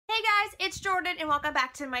it's Jordan and welcome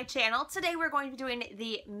back to my channel. Today we're going to be doing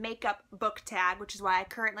the makeup book tag, which is why I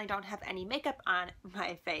currently don't have any makeup on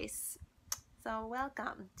my face. So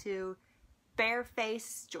welcome to Bare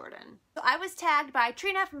Face Jordan. So I was tagged by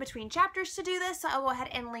Trina from Between Chapters to do this, so I'll go ahead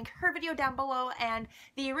and link her video down below. And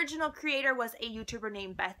the original creator was a YouTuber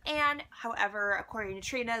named Beth Anne. However, according to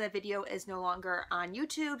Trina, the video is no longer on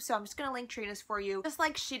YouTube, so I'm just going to link Trina's for you. Just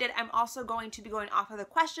like she did, I'm also going to be going off of the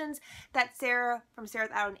questions that Sarah from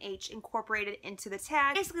sarawithoutanH incorporated into the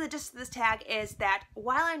tag. Basically, the gist of this tag is that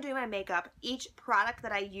while I'm doing my makeup, each product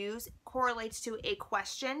that I use correlates to a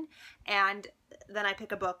question, and then I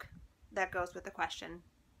pick a book that goes with the question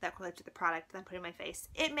that correlates to the product that I'm putting in my face.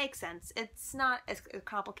 It makes sense. It's not as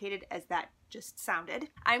complicated as that just sounded.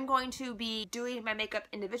 I'm going to be doing my makeup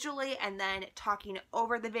individually and then talking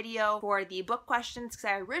over the video for the book questions, because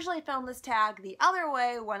I originally filmed this tag the other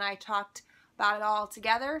way when I talked about it all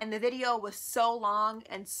together, and the video was so long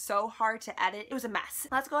and so hard to edit. It was a mess.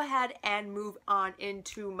 Let's go ahead and move on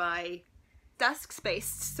into my desk space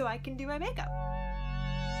so I can do my makeup.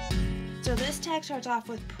 So this tag starts off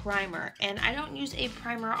with primer, and I don't use a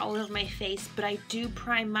primer all over my face, but I do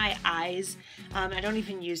prime my eyes. I don't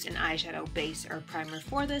even use an eyeshadow base or primer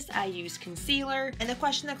for this. I use concealer, and the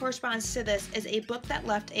question that corresponds to this is a book that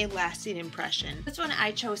left a lasting impression. This one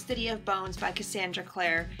I chose City of Bones by Cassandra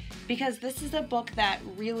Clare, because this is a book that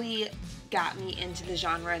really got me into the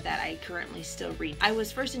genre that I currently still read. I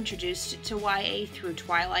was first introduced to YA through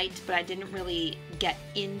Twilight, but I didn't really get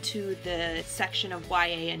into the section of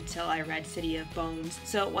YA until I read City of Bones.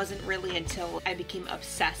 So it wasn't really until I became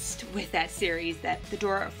obsessed with that series that the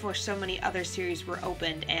door for so many other series were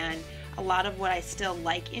opened, and a lot of what I still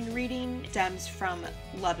like in reading stems from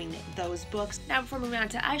loving those books. Now before moving on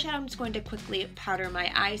to eyeshadow, I'm just going to quickly powder my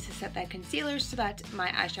eyes to set that concealer so that my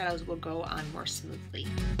eyeshadows will go on more smoothly.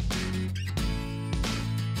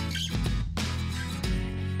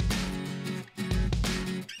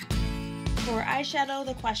 For eyeshadow,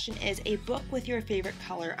 the question is a book with your favorite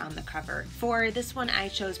color on the cover. For this one, I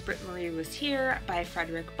chose Britt Marie Was Here by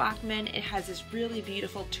Frederick Bachman. It has this really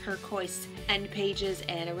beautiful turquoise end pages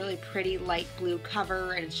and a really pretty light blue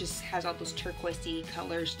cover, and it just has all those turquoisey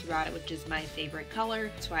colors throughout it, which is my favorite color.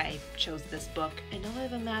 That's why I chose this book. And other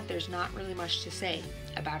than that, there's not really much to say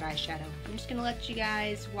about eyeshadow. I'm just gonna let you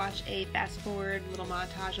guys watch a fast forward little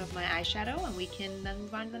montage of my eyeshadow, and we can then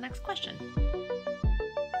move on to the next question.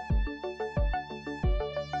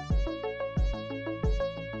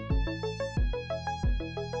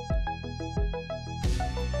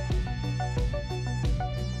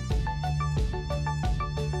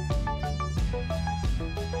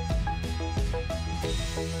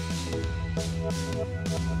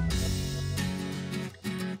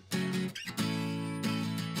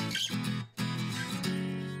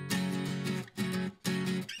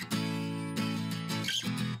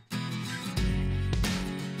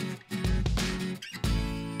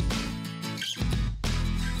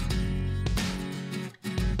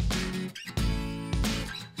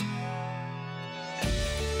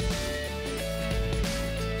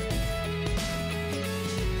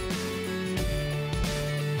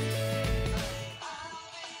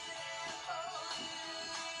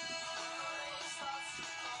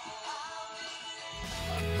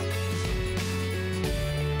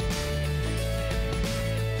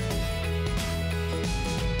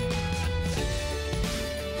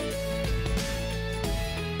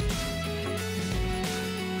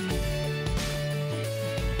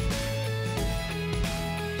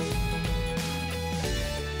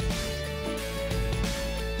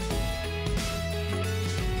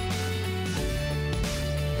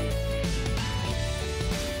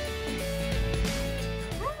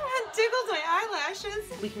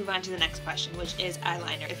 We can move on to the next question, which is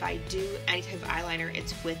eyeliner. If I do any type of eyeliner,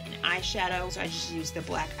 it's with an eyeshadow, so I just use the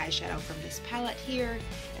black eyeshadow from this palette here.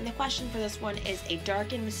 And the question for this one is a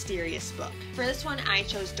dark and mysterious book. For this one, I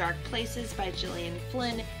chose Dark Places by Gillian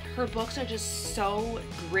Flynn. Her books are just so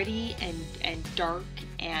gritty and dark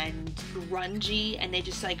and grungy, and they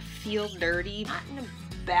just like feel dirty. Not in a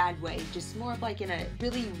bad way, just more of like in a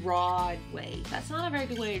really raw way. That's not a very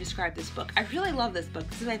good way to describe this book. I really love this book.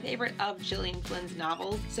 This is my favorite of Gillian Flynn's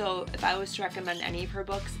novels, so if I was to recommend any of her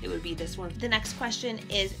books, it would be this one. The next question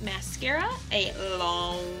is Mascara, a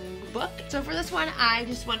long book. So for this one, I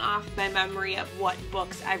just went off my memory of what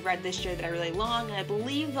books I've read this year that are really long, and I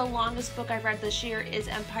believe the longest book I've read this year is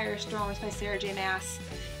Empire Storms by Sarah J. Maas.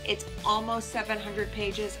 It's almost 700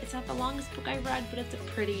 pages. It's not the longest book I've read, but it's a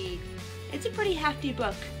pretty hefty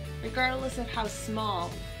book, regardless of how small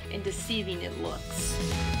and deceiving it looks.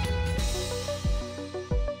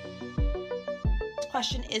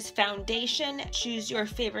 question is foundation. Choose your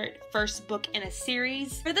favorite first book in a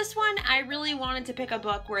series. For this one, I really wanted to pick a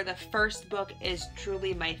book where the first book is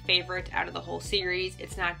truly my favorite out of the whole series.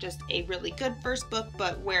 It's not just a really good first book,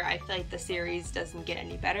 but where I feel like the series doesn't get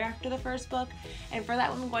any better after the first book. And for that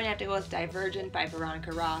one, I'm going to have to go with Divergent by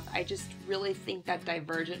Veronica Roth. I just really think that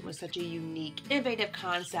Divergent was such a unique, innovative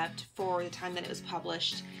concept for the time that it was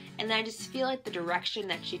published. And I just feel like the direction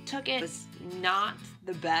that she took it was not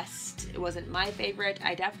the best. It wasn't my favorite.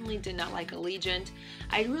 I definitely did not like Allegiant.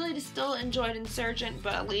 I really just still enjoyed Insurgent,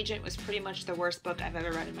 but Allegiant was pretty much the worst book I've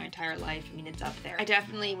ever read in my entire life. I mean, it's up there. I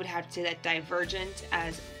definitely would have to say that Divergent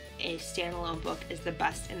as a standalone book is the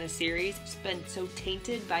best in the series. It's been so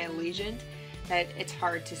tainted by Allegiant that it's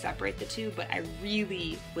hard to separate the two, but I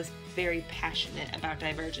really was very passionate about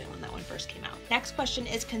Divergent when that one first came out. Next question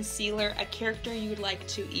is concealer, a character you'd like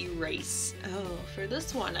to erase. Oh, for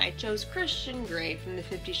this one, I chose Christian Grey from the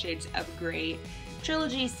 50 Shades of Grey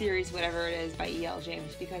trilogy series, whatever it is, by E.L.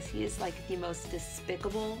 James, because he is like the most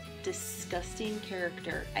despicable, disgusting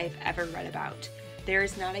character I've ever read about. There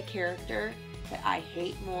is not a character that I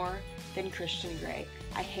hate more than Christian Grey.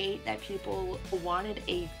 I hate that people wanted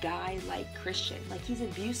a guy like Christian. Like, he's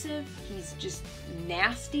abusive, he's just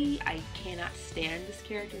nasty. I cannot stand this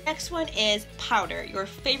character. Next one is Powder, your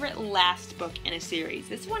favorite last book in a series.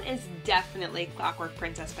 This one is definitely Clockwork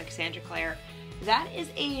Princess by Cassandra Clare. That is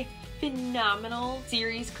a phenomenal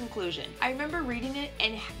series conclusion. I remember reading it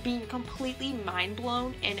and being completely mind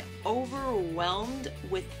blown and overwhelmed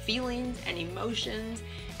with feelings and emotions,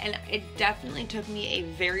 and it definitely took me a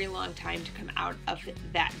very long time to come out of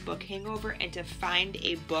that book hangover and to find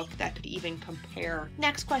a book that could even compare.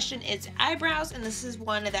 Next question is eyebrows, and this is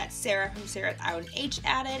one that Sarah from sarawithoutanH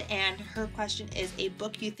added, and her question is a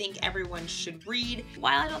book you think everyone should read.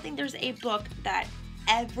 While I don't think there's a book that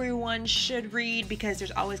everyone should read, because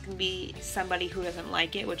there's always going to be somebody who doesn't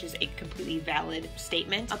like it, which is a completely valid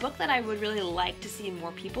statement. A book that I would really like to see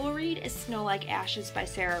more people read is Snow Like Ashes by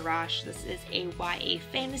Sarah Rosh. This is a YA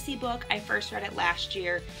fantasy book. I first read it last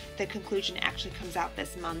year. The conclusion actually comes out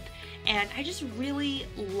this month, and I just really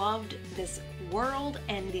loved this world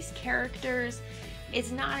and these characters.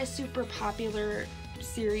 It's not a super popular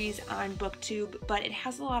series on BookTube, but it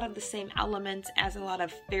has a lot of the same elements as a lot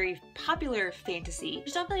of very popular fantasy. I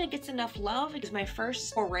just don't feel like it gets enough love. It was my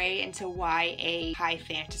first foray into YA high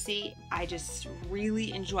fantasy. I just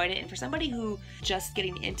really enjoyed it, and for somebody who just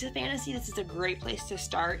getting into fantasy, this is a great place to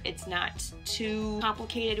start. It's not too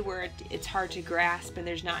complicated where it's hard to grasp, and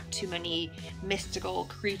there's not too many mystical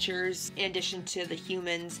creatures in addition to the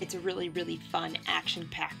humans. It's a really, really fun,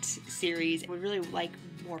 action-packed series. I would really like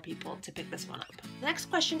more people to pick this one up. The next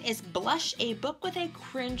question is Blush, a book with a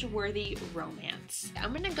cringe-worthy romance.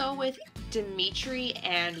 I'm gonna go with Dimitri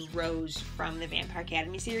and Rose from the Vampire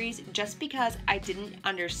Academy series, just because I didn't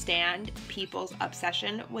understand people's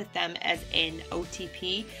obsession with them as an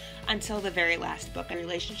OTP until the very last book. The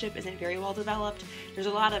relationship isn't very well developed. There's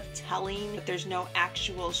a lot of telling, but there's no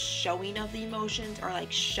actual showing of the emotions or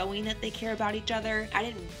like showing that they care about each other. I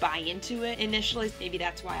didn't buy into it initially. Maybe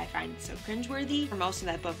that's why I find it so cringeworthy. For most of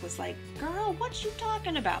that book was like, girl, what you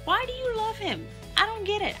talking about? Why do you love him? I don't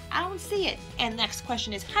get it. I don't see it. And next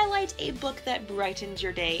question is highlight a book that brightened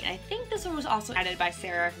your day. And I think this one was also added by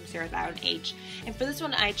Sarah from sarawithoutanH. And for this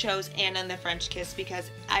one, I chose Anna and the French Kiss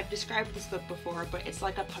because I've described this book before, but it's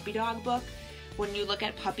like a puppy dog book. When you look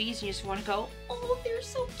at puppies, you just want to go, oh, they're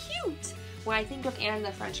so cute. When I think of Anna and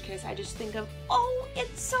the French Kiss, I just think of, oh,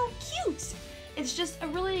 it's so cute. It's just a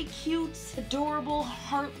really cute, adorable,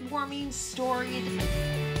 heartwarming story.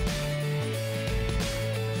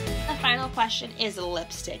 The final question is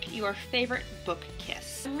lipstick, your favorite book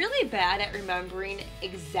kiss. I'm really bad at remembering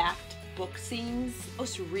exact book scenes.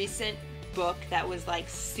 Most recent book that was like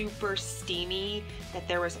super steamy, that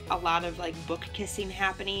there was a lot of like book kissing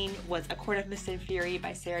happening, was A Court of Mist and Fury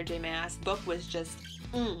by Sarah J Maas. The book was just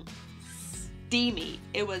steamy.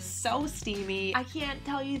 It was so steamy. I can't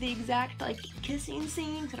tell you the exact like kissing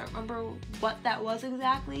scenes. I don't remember what that was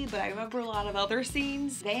exactly, but I remember a lot of other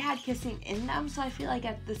scenes. They had kissing in them, so I feel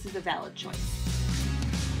like this is a valid choice.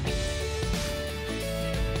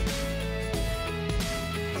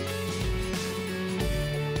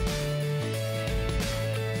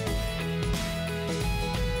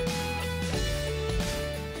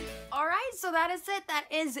 So that is it. That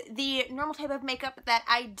is the normal type of makeup that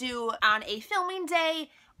I do on a filming day,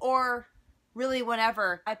 or really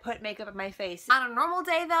whenever I put makeup on my face. On a normal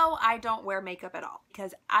day though, I don't wear makeup at all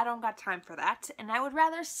because I don't got time for that, and I would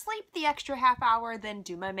rather sleep the extra half hour than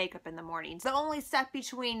do my makeup in the mornings. The only step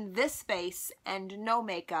between this face and no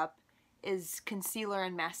makeup is concealer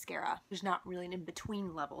and mascara. There's not really an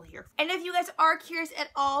in-between level here. And if you guys are curious at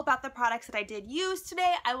all about the products that I did use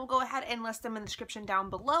today, I will go ahead and list them in the description down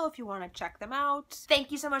below if you want to check them out.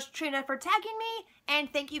 Thank you so much, Trina, for tagging me,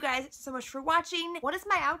 and thank you guys so much for watching. What is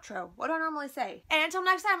my outro? What do I normally say? And until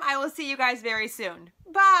next time, I will see you guys very soon.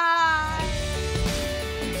 Bye!